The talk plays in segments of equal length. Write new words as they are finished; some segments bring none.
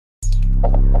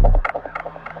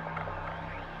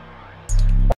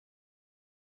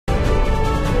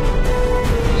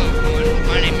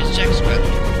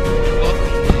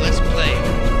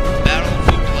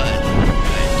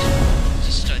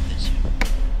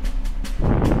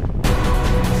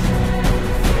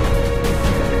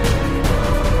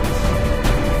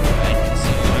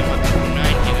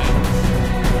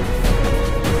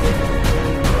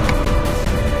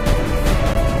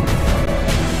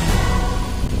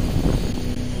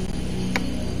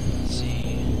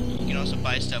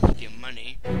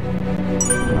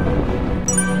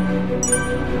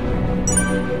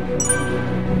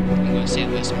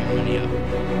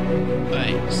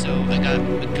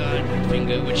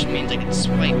Which means I can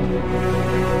swipe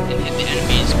and hit the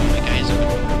enemies when my guys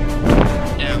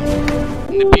are down.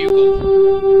 And the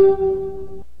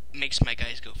bugle makes my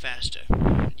guys go faster.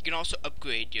 You can also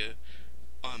upgrade your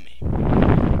army. You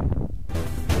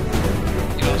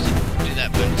can also do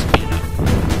that by speed it up.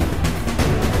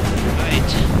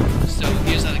 Alright, so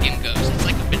here's how the game goes. It's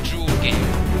like a Bejeweled game,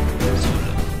 sort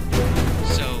of.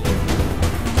 So,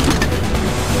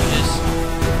 you just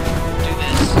do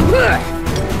this.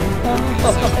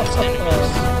 Summons enemies.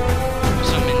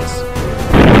 Summons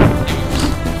dudes.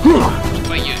 To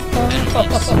fight your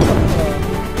enemies.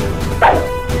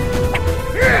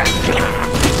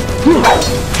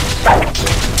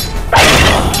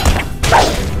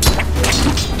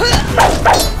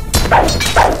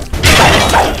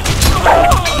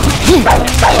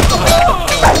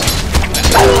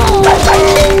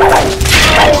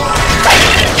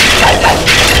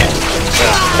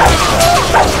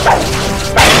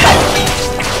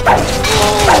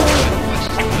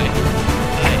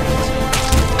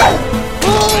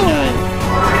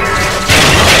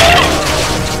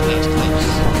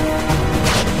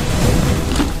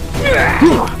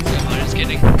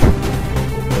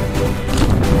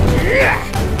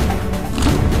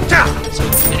 So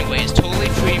anyway, it's totally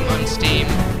free on Steam.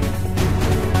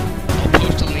 I'll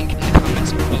post a link in the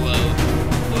comments below,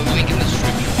 or a link in the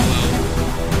description below,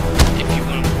 if you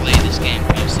want to play this game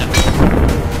for yourself.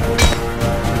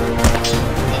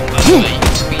 By the way, you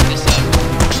can speed this up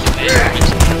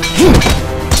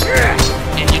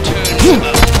and your turn is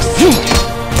about 60.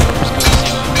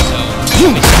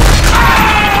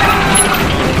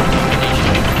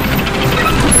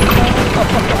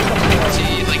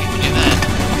 See, like if you do that,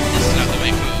 this is not the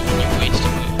right move, you wait to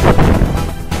move.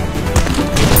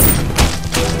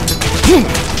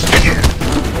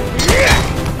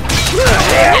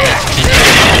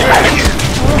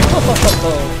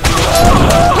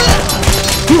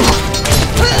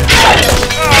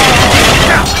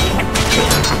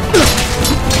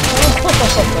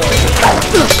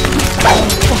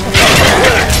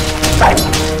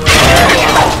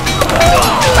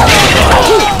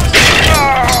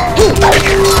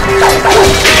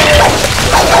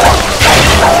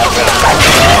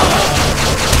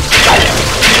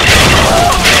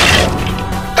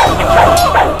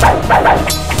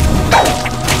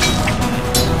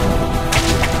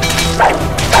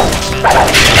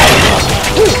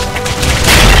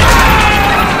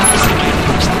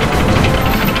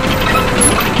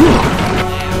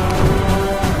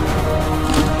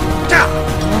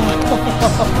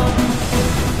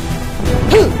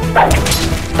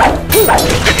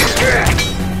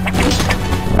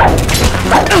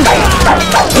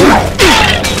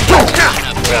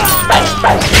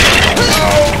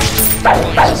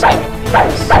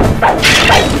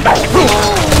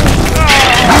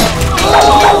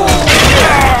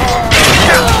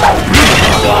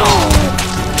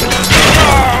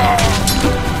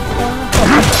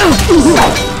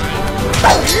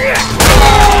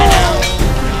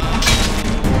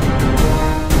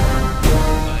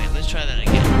 Alright, let's try that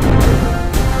again.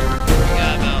 We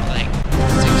got about like 6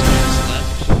 minutes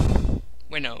left.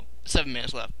 Wait, no, 7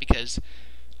 minutes left because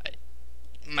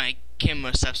my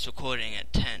camera stops recording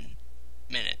at 10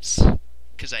 minutes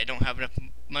because I don't have enough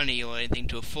money or anything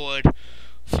to afford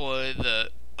for the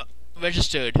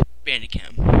registered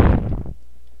Bandicam.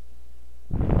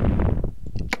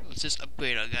 Let's just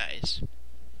upgrade our guys.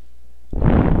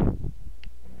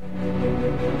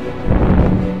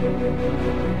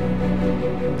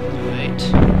 Alright.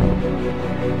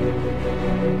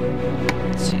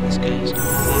 Let's see, this guy's going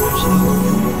to damage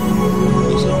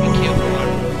health. Also, be careful on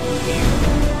who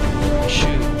you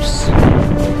choose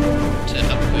to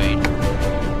upgrade.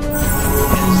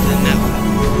 Because then that will...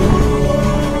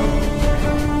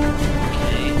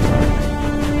 Okay.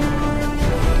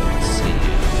 Let's see,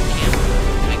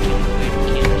 I can upgrade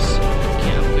camps.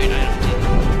 Can't upgrade items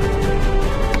either.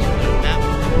 So, go to map.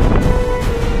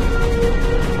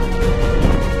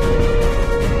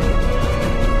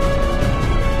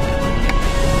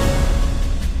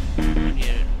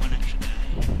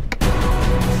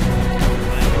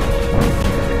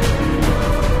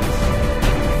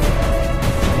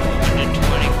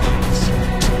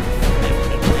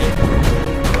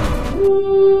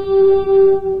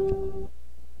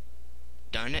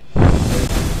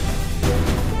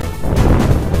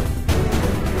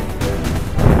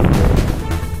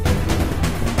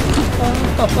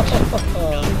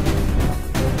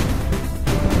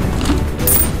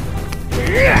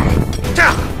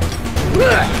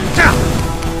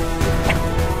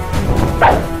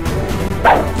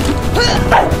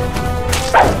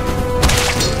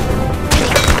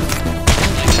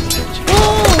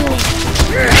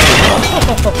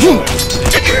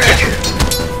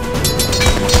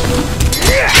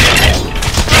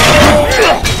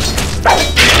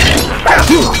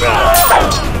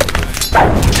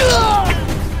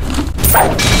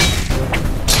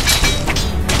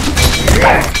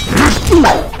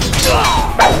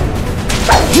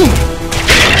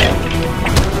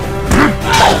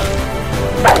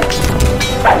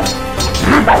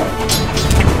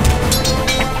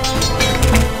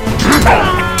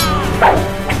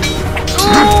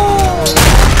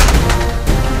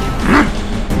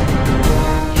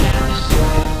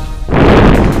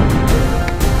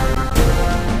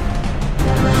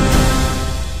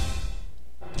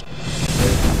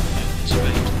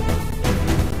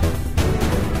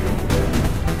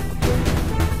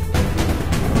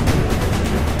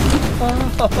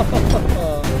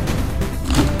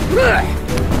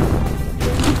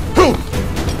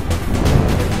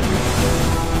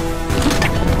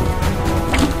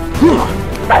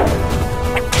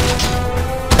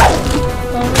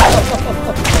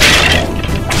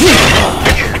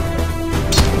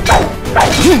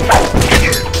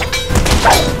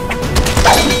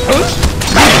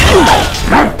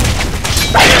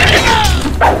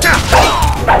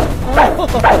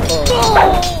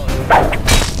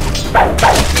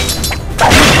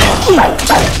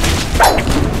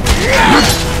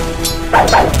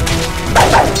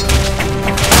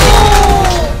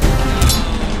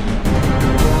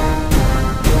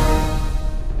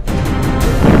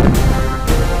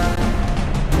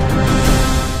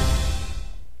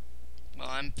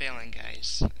 I'm failing,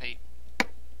 guys.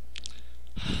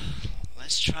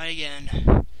 Let's try again.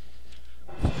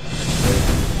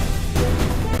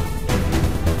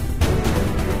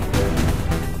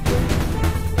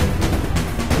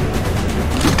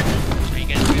 Are you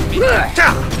guys with me?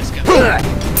 Let's go.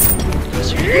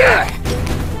 Cross your hands.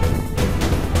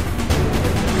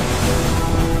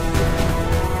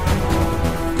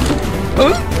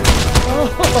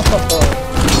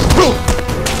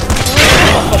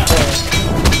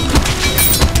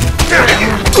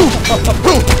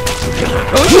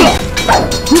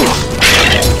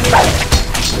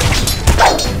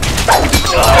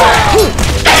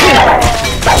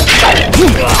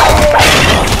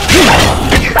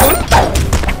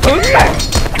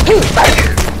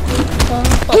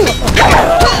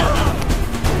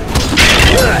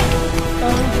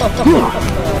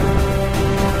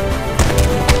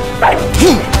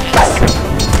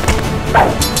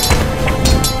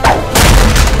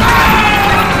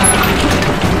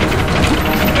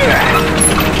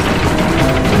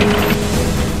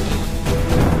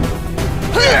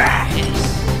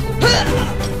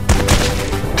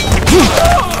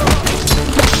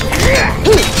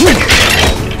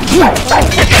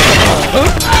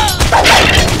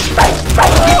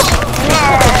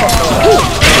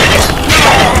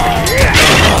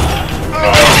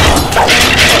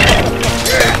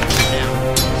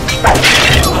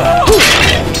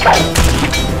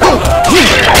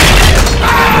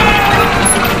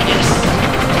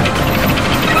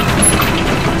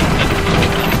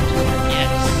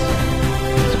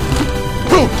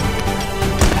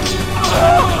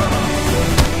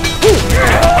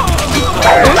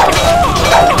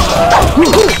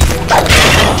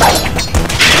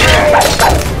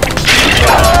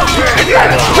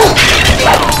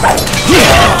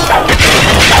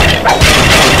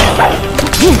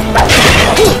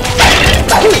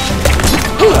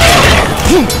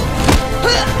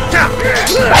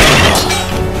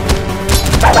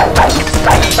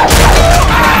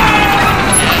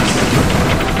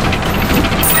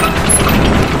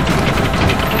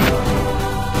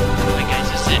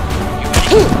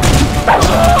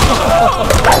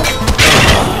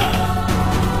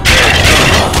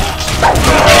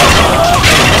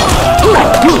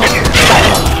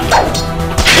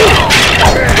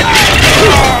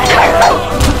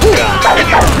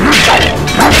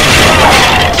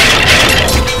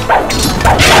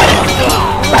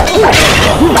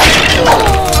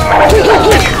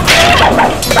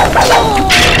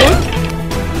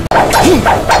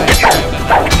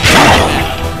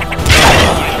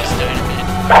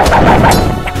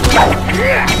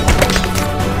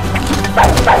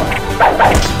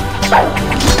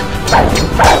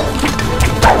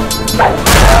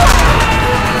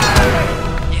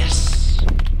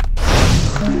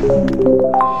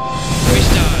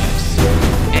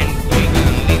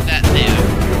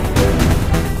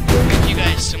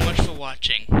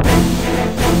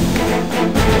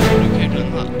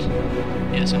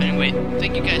 So anyway,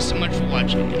 thank you guys so much for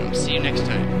watching, and I'll see you next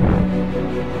time.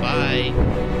 Bye.